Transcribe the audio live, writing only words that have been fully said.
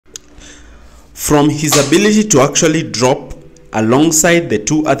From his ability to actually drop alongside the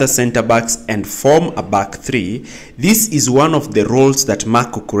two other centre backs and form a back three, this is one of the roles that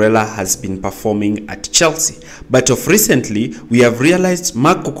Marc Cucurella has been performing at Chelsea. But of recently, we have realized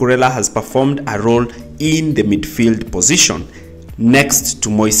Marc Cucurella has performed a role in the midfield position next to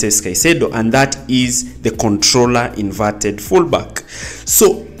Moises Caicedo, and that is the controller inverted fullback.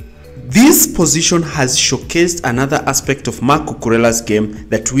 So this position has showcased another aspect of Marc Cucurella's game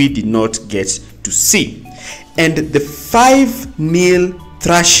that we did not get to see. And the 5-0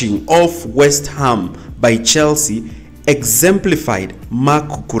 thrashing of West Ham by Chelsea exemplified Marc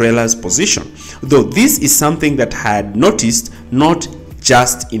Cucurella's position. Though this is something that I had noticed not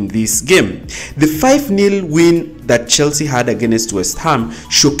just in this game. The 5-0 win that Chelsea had against West Ham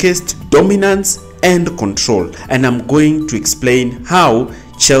showcased dominance and control, and I'm going to explain how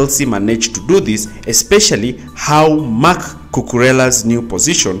Chelsea managed to do this, especially how Marc Cucurella's new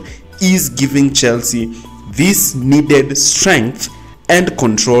position is giving Chelsea this needed strength and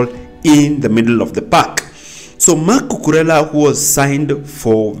control in the middle of the park. So Marc Cucurella, who was signed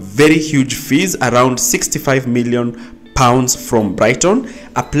for very huge fees, around £65 million from Brighton,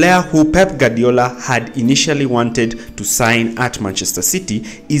 a player who Pep Guardiola had initially wanted to sign at Manchester City,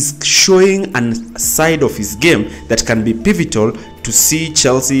 is showing a side of his game that can be pivotal to see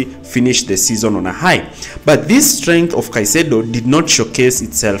Chelsea finish the season on a high. But this strength of Caicedo did not showcase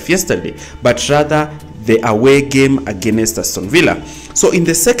itself yesterday, but rather the away game against Aston Villa. So in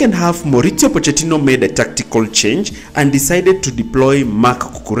the second half, Mauricio Pochettino made a tactical change and decided to deploy Marc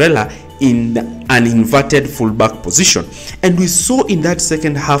Cucurella in an inverted fullback position, and we saw in that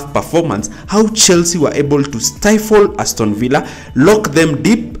second half performance how Chelsea were able to stifle Aston Villa, lock them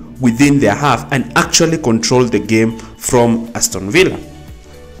deep within their half, and actually control the game from Aston Villa.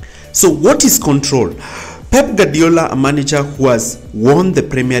 So what is control? Pep Guardiola, a manager who has won the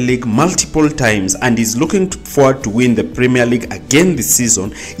Premier League multiple times and is looking forward to win the Premier League again this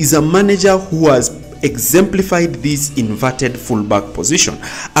season, is a manager who has exemplified this inverted fullback position,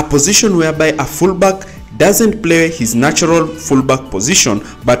 a position whereby a fullback doesn't play his natural fullback position,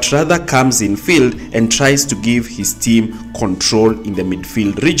 but rather comes in field and tries to give his team control in the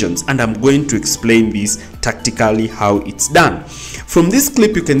midfield regions. And I'm going to explain this tactically how it's done. From this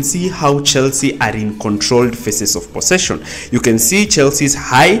clip, you can see how Chelsea are in controlled phases of possession. You can see Chelsea's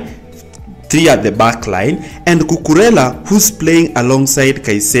high three at the back line, and Cucurella, who's playing alongside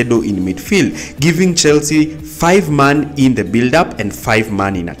Caicedo in midfield, giving Chelsea 5-man in the build-up and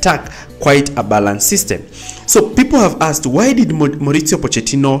 5-man in attack. Quite a balanced system. So people have asked, why did Mauricio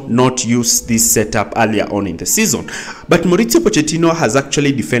Pochettino not use this setup earlier on in the season? But Mauricio Pochettino has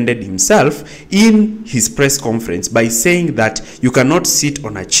actually defended himself in his press conference by saying that you cannot sit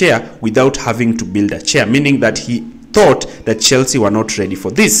on a chair without having to build a chair, meaning that he thought that Chelsea were not ready for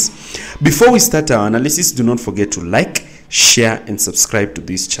this. Before we start our analysis, do not forget to like, share and subscribe to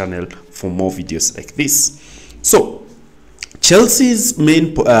this channel for more videos like this. So Chelsea's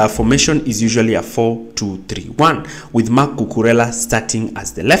main formation is usually a 4-2-3-1 with Marc Cucurella starting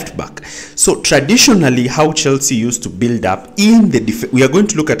as the left back. So traditionally, how Chelsea used to build up in the we are going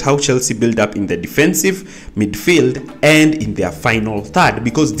to look at how Chelsea build up in the defensive, midfield and in their final third,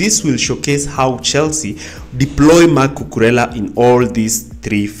 because this will showcase how Chelsea deploy Marc Cucurella in all these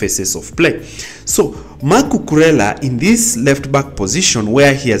three phases of play. So Marc Cucurella in this left back position,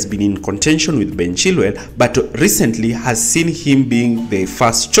 where he has been in contention with Ben Chilwell, but recently has seen him being the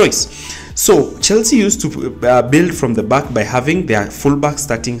first choice. So Chelsea used to build from the back by having their fullback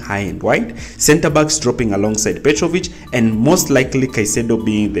starting high and wide, centre backs dropping alongside Petrovic, and most likely Caicedo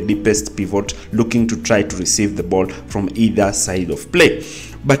being the deepest pivot, looking to try to receive the ball from either side of play.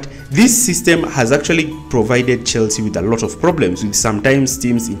 But this system has actually provided Chelsea with a lot of problems, with sometimes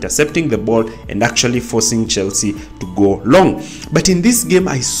teams intercepting the ball and actually forcing Chelsea to go long. But in this game,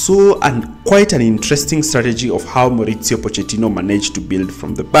 I saw quite an interesting strategy of how Mauricio Pochettino managed to build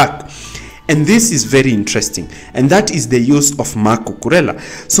from the back. And this is very interesting, and that is the use of Marc Cucurella.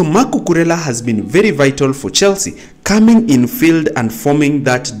 So Marc Cucurella has been very vital for Chelsea, coming in field and forming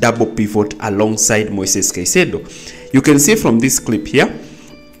that double pivot alongside Moises Caicedo. You can see from this clip here,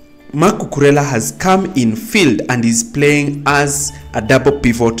 Marc Cucurella has come in field and is playing as a double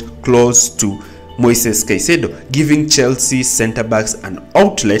pivot close to Moises Caicedo, giving Chelsea centre-backs an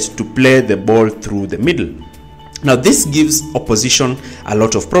outlet to play the ball through the middle. Now this gives opposition a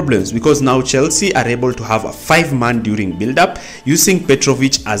lot of problems, because now Chelsea are able to have a 5-man during build-up, using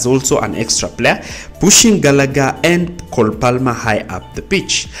Petrovic as also an extra player, pushing Gallagher and Cole Palmer high up the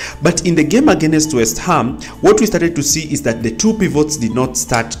pitch. But in the game against West Ham, what we started to see is that the two pivots did not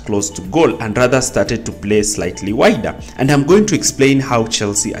start close to goal and rather started to play slightly wider. And I'm going to explain how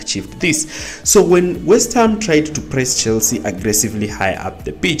Chelsea achieved this. So when West Ham tried to press Chelsea aggressively high up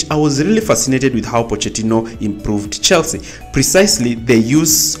the pitch, I was really fascinated with how Pochettino improved Chelsea. Precisely the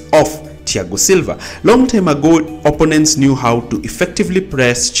use of Thiago Silva. Long time ago, opponents knew how to effectively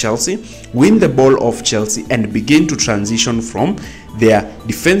press Chelsea, win the ball off Chelsea, and begin to transition from their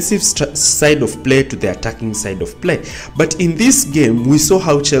defensive side of play to the attacking side of play. But in this game, we saw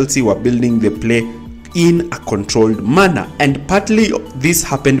how Chelsea were building the play in a controlled manner, and partly this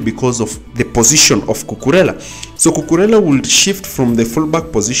happened because of the position of Cucurella. So Cucurella would shift from the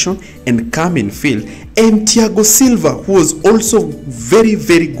fullback position and come in field, and Thiago Silva, who was also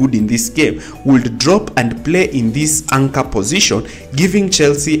very good in this game, would drop and play in this anchor position, giving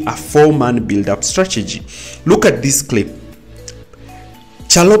Chelsea a four-man build-up strategy. Look at this clip.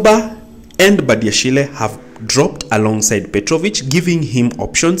 Chalobah and Badiashile have dropped alongside Petrovic, giving him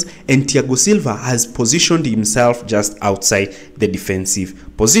options, and Thiago Silva has positioned himself just outside the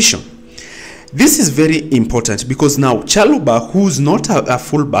defensive position. This is very important because now Chalobah, who's not a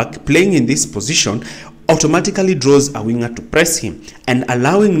fullback, playing in this position, automatically draws a winger to press him, and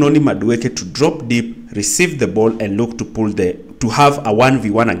allowing Noni Madueke to drop deep, receive the ball, and look to have a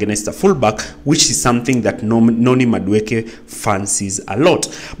 1v1 against a fullback, which is something that Noni Madueke fancies a lot.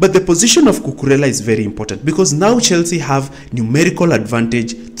 But the position of Cucurella is very important because now Chelsea have numerical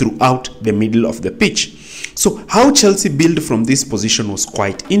advantage throughout the middle of the pitch. So how Chelsea built from this position was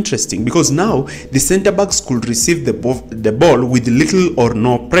quite interesting because now the centre backs could receive the ball with little or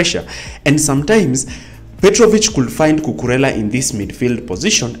no pressure, and sometimes Petrovic could find Cucurella in this midfield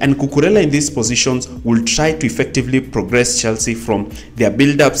position, and Cucurella in these positions will try to effectively progress Chelsea from their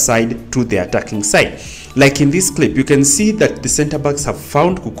build-up side to the attacking side. Like in this clip, you can see that the centre-backs have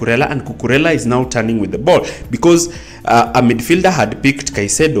found Cucurella, and Cucurella is now turning with the ball because a midfielder had picked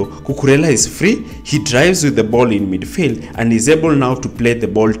Caicedo. Cucurella is free, he drives with the ball in midfield and is able now to play the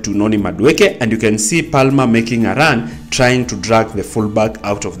ball to Noni Madueke, and you can see Palmer making a run, trying to drag the fullback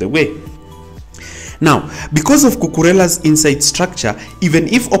out of the way. Now, because of Cucurella's inside structure, even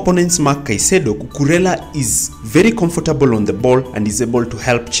if opponents mark Caicedo, Cucurella is very comfortable on the ball and is able to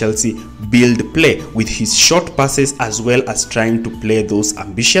help Chelsea build play with his short passes, as well as trying to play those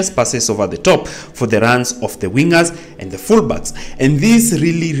ambitious passes over the top for the runs of the wingers and the fullbacks. And this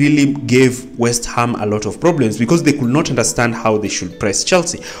really gave West Ham a lot of problems because they could not understand how they should press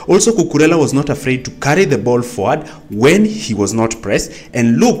Chelsea. Also, Cucurella was not afraid to carry the ball forward when he was not pressed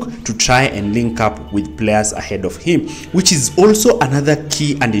and look to try and link up with players ahead of him, which is also another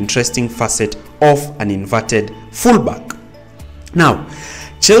key and interesting facet of an inverted fullback. Now,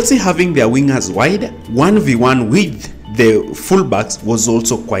 Chelsea having their wingers wide 1v1 with the fullbacks was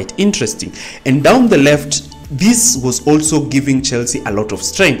also quite interesting, and down the left this was also giving Chelsea a lot of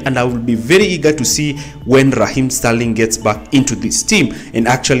strength, and I will be very eager to see when Raheem Sterling gets back into this team and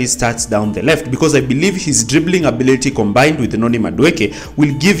actually starts down the left, because I believe his dribbling ability combined with Noni Madueke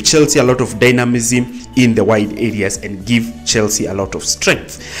will give Chelsea a lot of dynamism in the wide areas and give Chelsea a lot of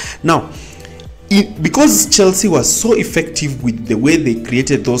strength. Now, because Chelsea was so effective with the way they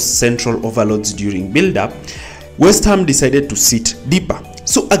created those central overloads during build-up, West Ham decided to sit deeper.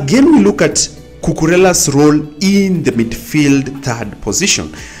 So again, we look at Cucurella's role in the midfield third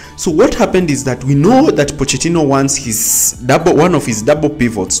position. So what happened is that we know that Pochettino wants one of his double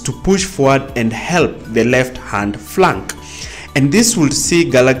pivots to push forward and help the left hand flank, and this will see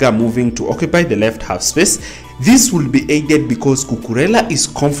Gallagher moving to occupy the left half space. This will be aided because Cucurella is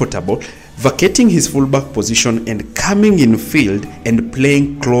comfortable vacating his fullback position and coming in field and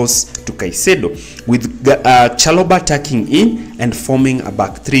playing close to Caicedo, with Chalobah tucking in and forming a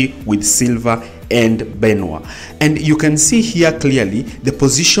back three with Silva and Benoit. And you can see here clearly the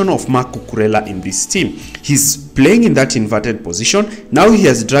position of Marc Cucurella in this team. He's playing in that inverted position. Now he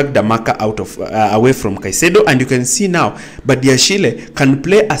has dragged the marker out of away from Caicedo, and you can see now Badiashile can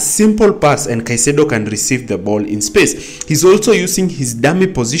play a simple pass and Caicedo can receive the ball in space. He's also using his dummy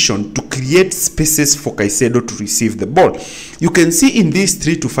position to create spaces for Caicedo to receive the ball. You can see in this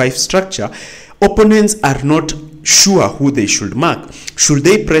 3-5 structure, opponents are not sure who they should mark. Should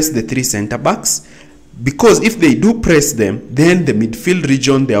they press the three center backs? Because if they do press them, then the midfield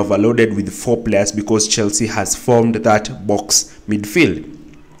region, they are overloaded with 4 players because Chelsea has formed that box midfield.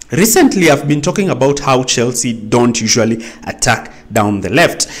 Recently, I've been talking about how Chelsea don't usually attack down the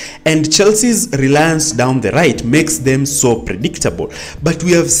left, and Chelsea's reliance down the right makes them so predictable. But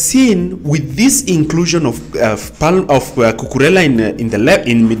we have seen with this inclusion of Cucurella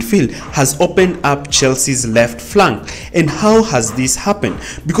in midfield has opened up Chelsea's left flank. And how has this happened?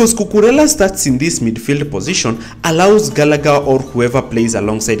 Because Cucurella starts in this midfield position, allows Gallagher or whoever plays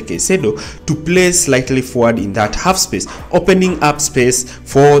alongside Caicedo to play slightly forward in that half space, opening up space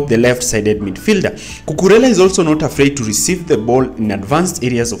for the left-sided midfielder. Cucurella is also not afraid to receive the ball in advanced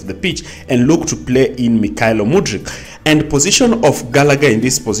areas of the pitch and look to play in Mykhailo Mudryk. And position of Gallagher in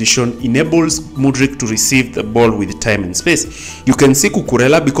this position enables Mudryk to receive the ball with time and space. You can see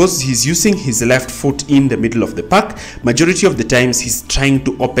Cucurella, because he's using his left foot in the middle of the park, majority of the times he's trying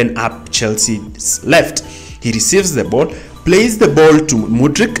to open up Chelsea's left. He receives the ball, plays the ball to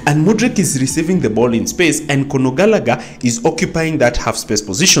Mudryk, and Mudryk is receiving the ball in space, and Conor Gallagher is occupying that half space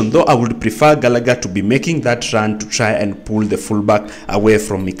position, though I would prefer Gallagher to be making that run to try and pull the fullback away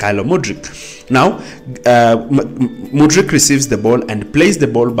from Mykhailo Mudryk. Now Mudryk receives the ball and plays the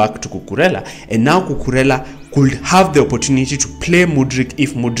ball back to Cucurella, and now Cucurella could have the opportunity to play Mudryk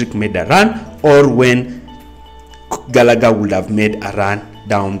if Mudryk made a run, or when Gallagher would have made a run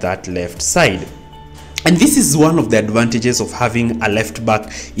down that left side. And this is one of the advantages of having a left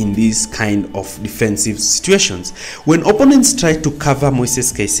back in these kind of defensive situations. When opponents try to cover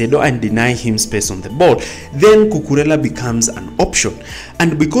Moises Caicedo and deny him space on the ball, then Cucurella becomes an option.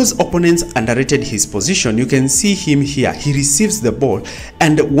 And because opponents underrated his position, you can see him here. He receives the ball,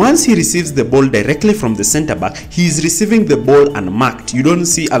 and once he receives the ball directly from the center back, he is receiving the ball unmarked. You don't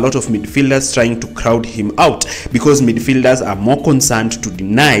see a lot of midfielders trying to crowd him out, because midfielders are more concerned to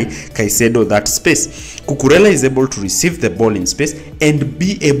deny Caicedo that space. Cucurella is able to receive the ball in space and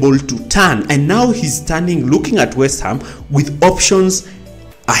be able to turn, and now he's turning, looking at West Ham with options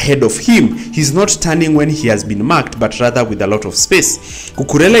ahead of him. He's not turning when he has been marked, but rather with a lot of space.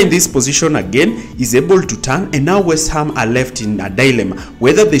 Cucurella in this position again is able to turn, and now West Ham are left in a dilemma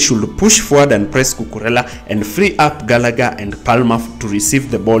whether they should push forward and press Cucurella and free up Gallagher and Palmer to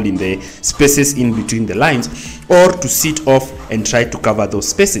receive the ball in the spaces in between the lines, or to sit off and try to cover those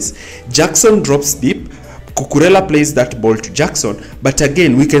spaces. Jackson drops deep. Cucurella plays that ball to Jackson, but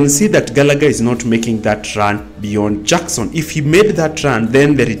again we can see that Gallagher is not making that run beyond Jackson. If he made that run,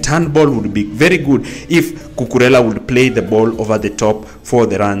 then the return ball would be very good if Cucurella would play the ball over the top for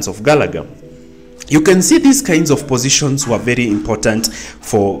the runs of Gallagher. You can see these kinds of positions were very important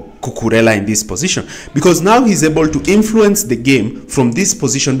for Cucurella in this position, because now he's able to influence the game from this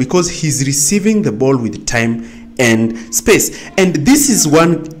position because he's receiving the ball with time and space. And this is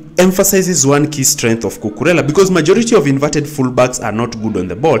emphasizes one key strength of Cucurella, because majority of inverted fullbacks are not good on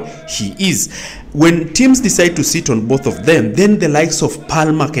the ball. He is. When teams decide to sit on both of them, then the likes of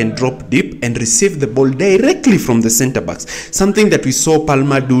Palmer can drop deep and receive the ball directly from the center backs, something that we saw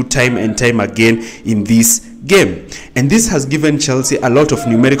Palmer do time and time again in this game. And this has given Chelsea a lot of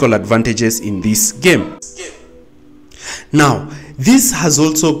numerical advantages in this game. Now, this has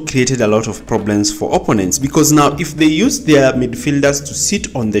also created a lot of problems for opponents, because now if they use their midfielders to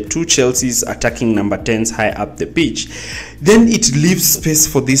sit on the two Chelsea's attacking number 10s high up the pitch, then it leaves space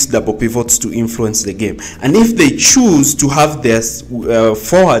for these double pivots to influence the game. And if they choose to have their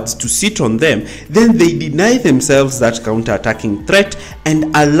forwards to sit on them, then they deny themselves that counter-attacking threat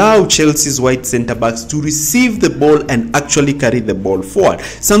and allow Chelsea's wide centre-backs to receive the ball and actually carry the ball forward,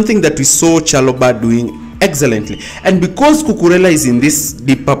 something that we saw Chalobah doing excellently. And because Cucurella is in this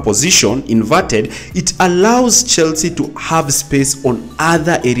deeper position, inverted, it allows Chelsea to have space on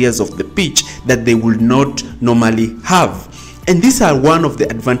other areas of the pitch that they will not normally have. And these are one of the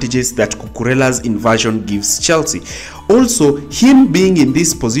advantages that Cucurella's inversion gives Chelsea. Also, him being in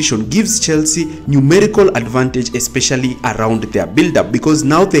this position gives Chelsea numerical advantage, especially around their build-up, because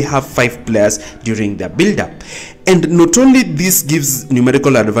now they have 5 players during their build-up. And not only this gives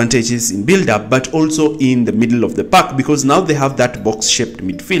numerical advantages in build-up, but also in the middle of the park, because now they have that box-shaped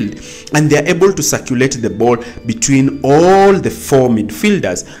midfield, and they are able to circulate the ball between all the 4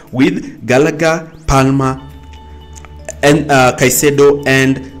 midfielders with Gallagher, Palmer, and Caicedo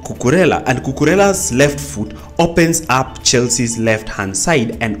and Cucurella. And Cucurella's left foot opens up Chelsea's left hand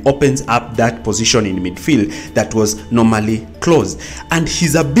side and opens up that position in midfield that was normally closed. And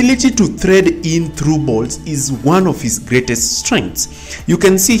his ability to thread in through balls is one of his greatest strengths. You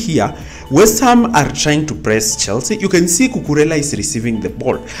can see here West Ham are trying to press Chelsea. You can see Cucurella is receiving the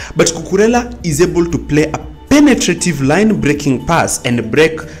ball, but Cucurella is able to play a penetrative line breaking pass and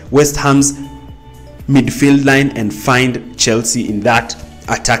break West Ham's midfield line and find Chelsea in that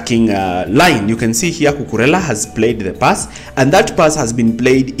attacking line. You can see here Cucurella has played the pass, and that pass has been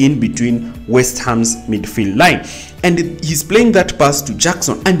played in between West Ham's midfield line, and he's playing that pass to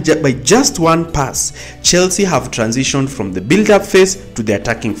Jackson, and by just one pass Chelsea have transitioned from the build-up phase to the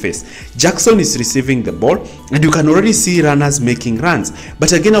attacking phase. Jackson is receiving the ball, and you can already see runners making runs,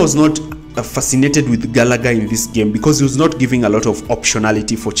 but again, I was not fascinated with Gallagher in this game because he was not giving a lot of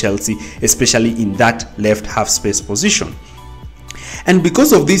optionality for Chelsea, especially in that left half space position. And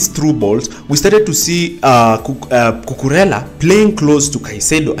because of these through balls, we started to see Cucurella playing close to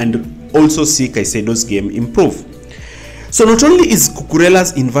Caicedo, and also see Caicedo's game improve. So not only is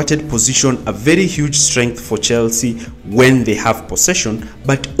Cucurella's inverted position a very huge strength for Chelsea when they have possession,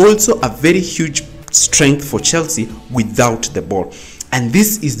 but also a very huge strength for Chelsea without the ball. And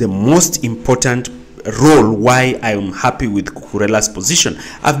this is the most important role why I am happy with Cucurella's position.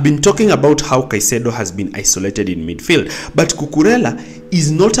 I've been talking about how Caicedo has been isolated in midfield, but Cucurella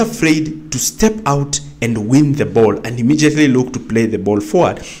is not afraid to step out and win the ball and immediately look to play the ball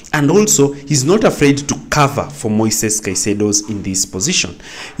forward, and also he's not afraid to cover for Moises Caicedo's in this position.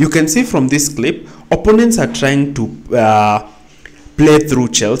 You can see from this clip, opponents are trying to play through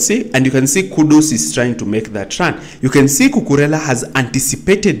Chelsea, and you can see Kudus is trying to make that run. You can see Cucurella has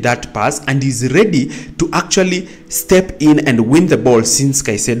anticipated that pass and is ready to actually step in and win the ball since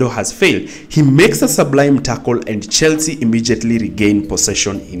Caicedo has failed. He makes a sublime tackle and Chelsea immediately regain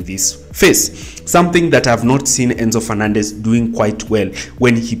possession in this phase, something that I've not seen Enzo Fernandez doing quite well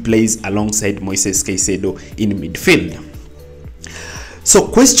when he plays alongside Moises Caicedo in midfield. So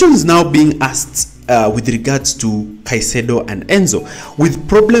questions now being asked with regards to Caicedo and Enzo, with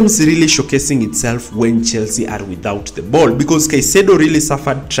problems really showcasing itself when Chelsea are without the ball, because Caicedo really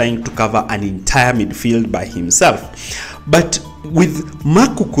suffered trying to cover an entire midfield by himself. But with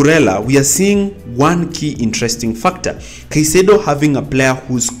Marc Cucurella, we are seeing one key interesting factor: Caicedo having a player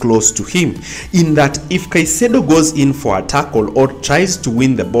who's close to him, in that if Caicedo goes in for a tackle or tries to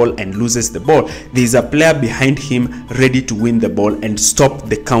win the ball and loses the ball, there is a player behind him ready to win the ball and stop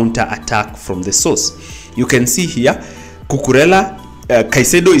the counter attack from the source. You can see here Cucurella,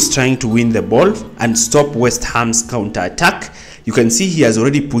 Caicedo is trying to win the ball and stop West Ham's counter attack. You can see he has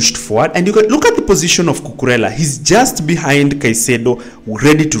already pushed forward, and you can look at the position of Cucurella. He's just behind Caicedo,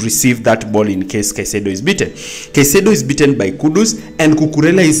 ready to receive that ball in case Caicedo is beaten. Caicedo is beaten by Kudus, and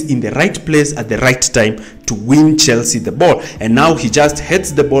Cucurella is in the right place at the right time to win Chelsea the ball. And now he just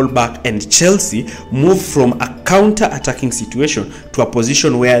heads the ball back, and Chelsea move from a counter-attacking situation to a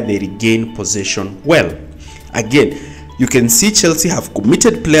position where they regain possession well. Again, you can see Chelsea have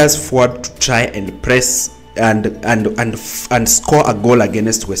committed players forward to try and press and score a goal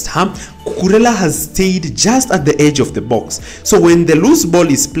against West Ham. Cucurella has stayed just at the edge of the box, so when the loose ball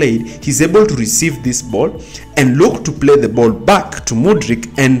is played, he's able to receive this ball and look to play the ball back to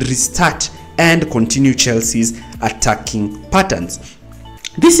Mudryk and restart and continue Chelsea's attacking patterns.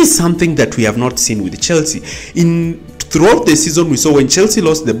 This is something that we have not seen with Chelsea. Throughout the season, we saw when Chelsea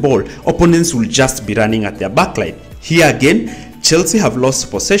lost the ball, opponents will just be running at their backline. Here again, Chelsea have lost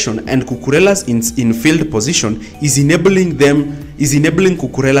possession, and Cucurella's in-field position is enabling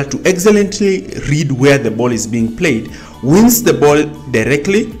Cucurella to excellently read where the ball is being played, wins the ball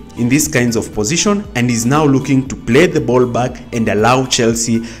directly in these kinds of position, and is now looking to play the ball back and allow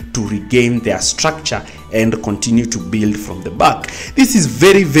Chelsea to regain their structure and continue to build from the back. This is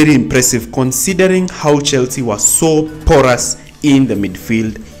very, very impressive considering how Chelsea was so porous in the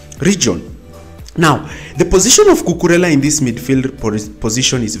midfield region. Now, the position of Cucurella in this midfield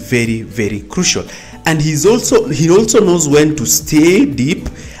position is very, very crucial, and he also knows when to stay deep,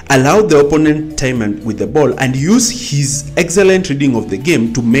 allow the opponent time with the ball, and use his excellent reading of the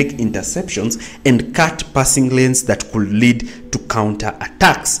game to make interceptions and cut passing lanes that could lead to counter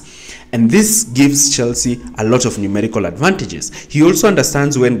attacks. And this gives Chelsea a lot of numerical advantages. He also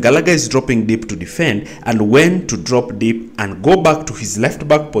understands when Gallagher is dropping deep to defend and when to drop deep and go back to his left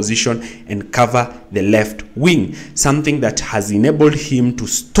back position and cover the left wing, something that has enabled him to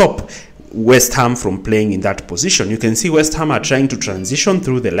stop West Ham from playing in that position. You can see West Ham are trying to transition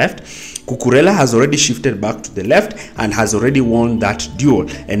through the left. Cucurella has already shifted back to the left and has already won that duel,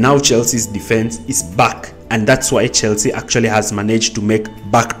 and now Chelsea's defense is back, and that's why Chelsea actually has managed to make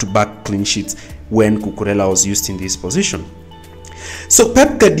back-to-back clean sheets when Cucurella was used in this position. So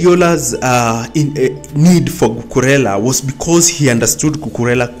Pep Guardiola's need for Cucurella was because he understood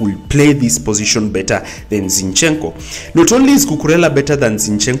Cucurella could play this position better than Zinchenko. Not only is Cucurella better than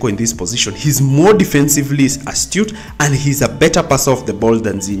Zinchenko in this position, he's more defensively astute and he's a better passer of the ball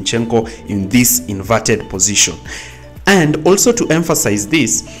than Zinchenko in this inverted position. And also to emphasize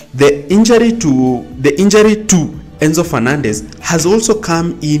this, the injury to Enzo Fernandez has also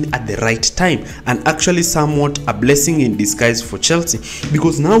come in at the right time, and actually somewhat a blessing in disguise for Chelsea,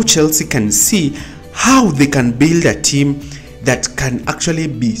 because now Chelsea can see how they can build a team that can actually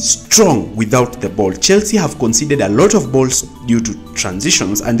be strong without the ball. Chelsea have conceded a lot of balls due to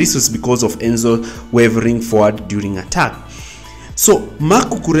transitions, and this was because of Enzo wavering forward during attack. So Marc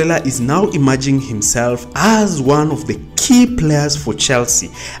Cucurella is now emerging himself as one of the key players for Chelsea,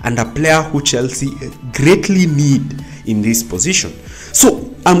 and a player who Chelsea greatly need in this position.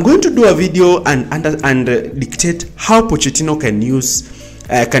 So I'm going to do a video and dictate how Pochettino can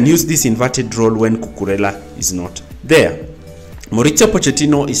use this inverted role when Cucurella is not there. Mauricio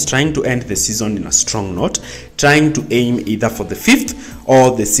Pochettino is trying to end the season in a strong note, trying to aim either for the 5th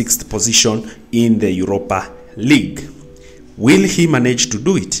or the 6th position in the Europa League. Will he manage to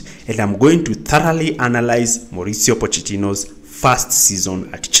do it? And I'm going to thoroughly analyze Mauricio Pochettino's first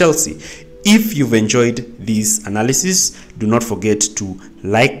season at Chelsea. If you've enjoyed this analysis, do not forget to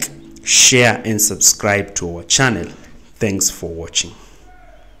like, share, and subscribe to our channel. Thanks for watching.